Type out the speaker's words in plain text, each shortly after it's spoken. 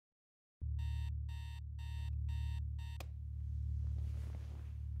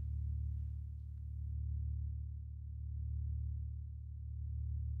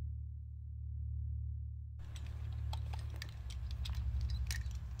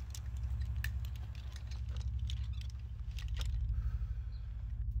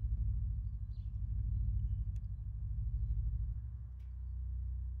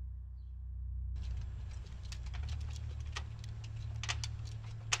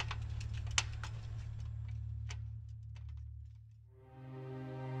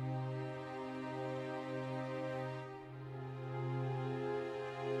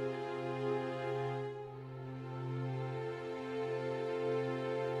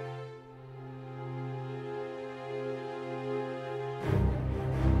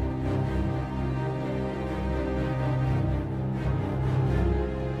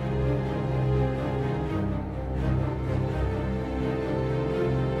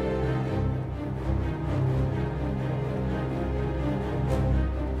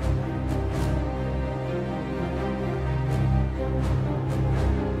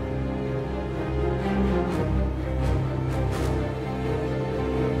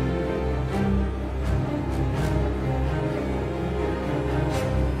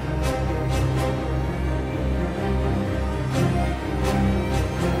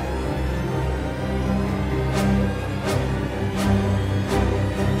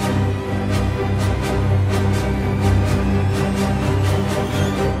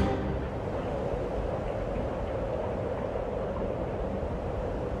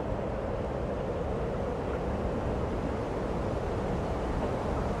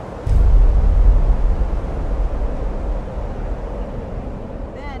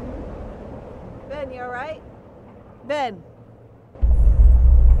Ben.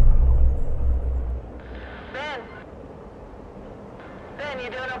 Ben. Ben, you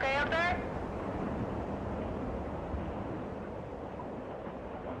doing okay up there?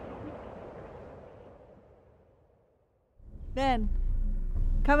 Ben,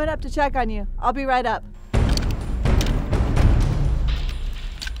 coming up to check on you. I'll be right up.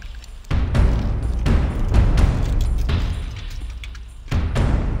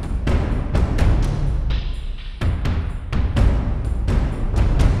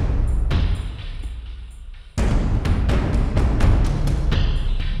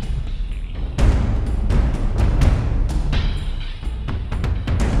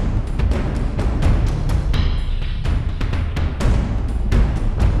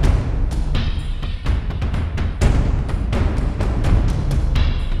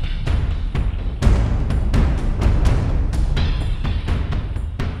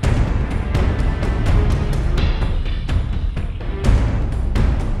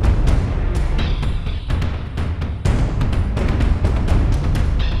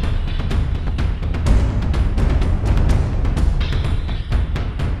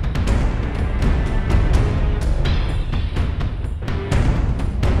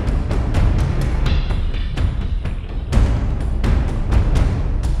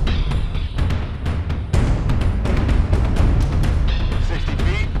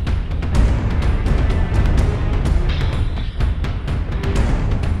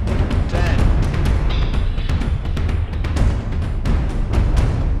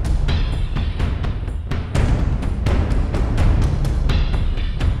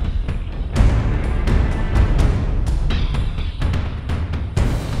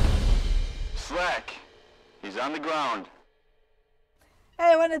 He's on the ground.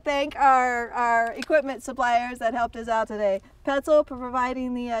 Hey, I want to thank our equipment suppliers that helped us out today. Petzl for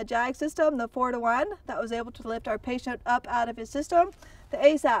providing the Jag system, the 4-to-1, that was able to lift our patient up out of his system. The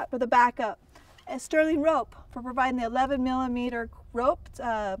ASAP for the backup. And Sterling Rope for providing the 11mm rope,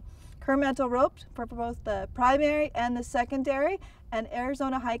 Kermental rope for both the primary and the secondary. And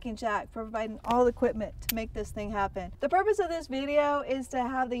Arizona Hiking Jack for providing all the equipment to make this thing happen. The purpose of this video is to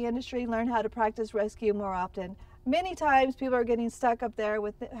have the industry learn how to practice rescue more often. Many times people are getting stuck up there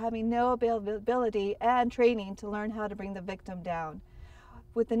with having no availability and training to learn how to bring the victim down.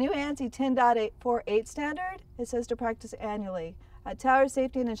 With the new ANSI 10.48 standard, it says to practice annually. At Tower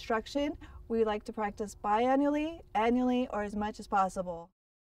Safety and Instruction, we like to practice biannually, annually, or as much as possible.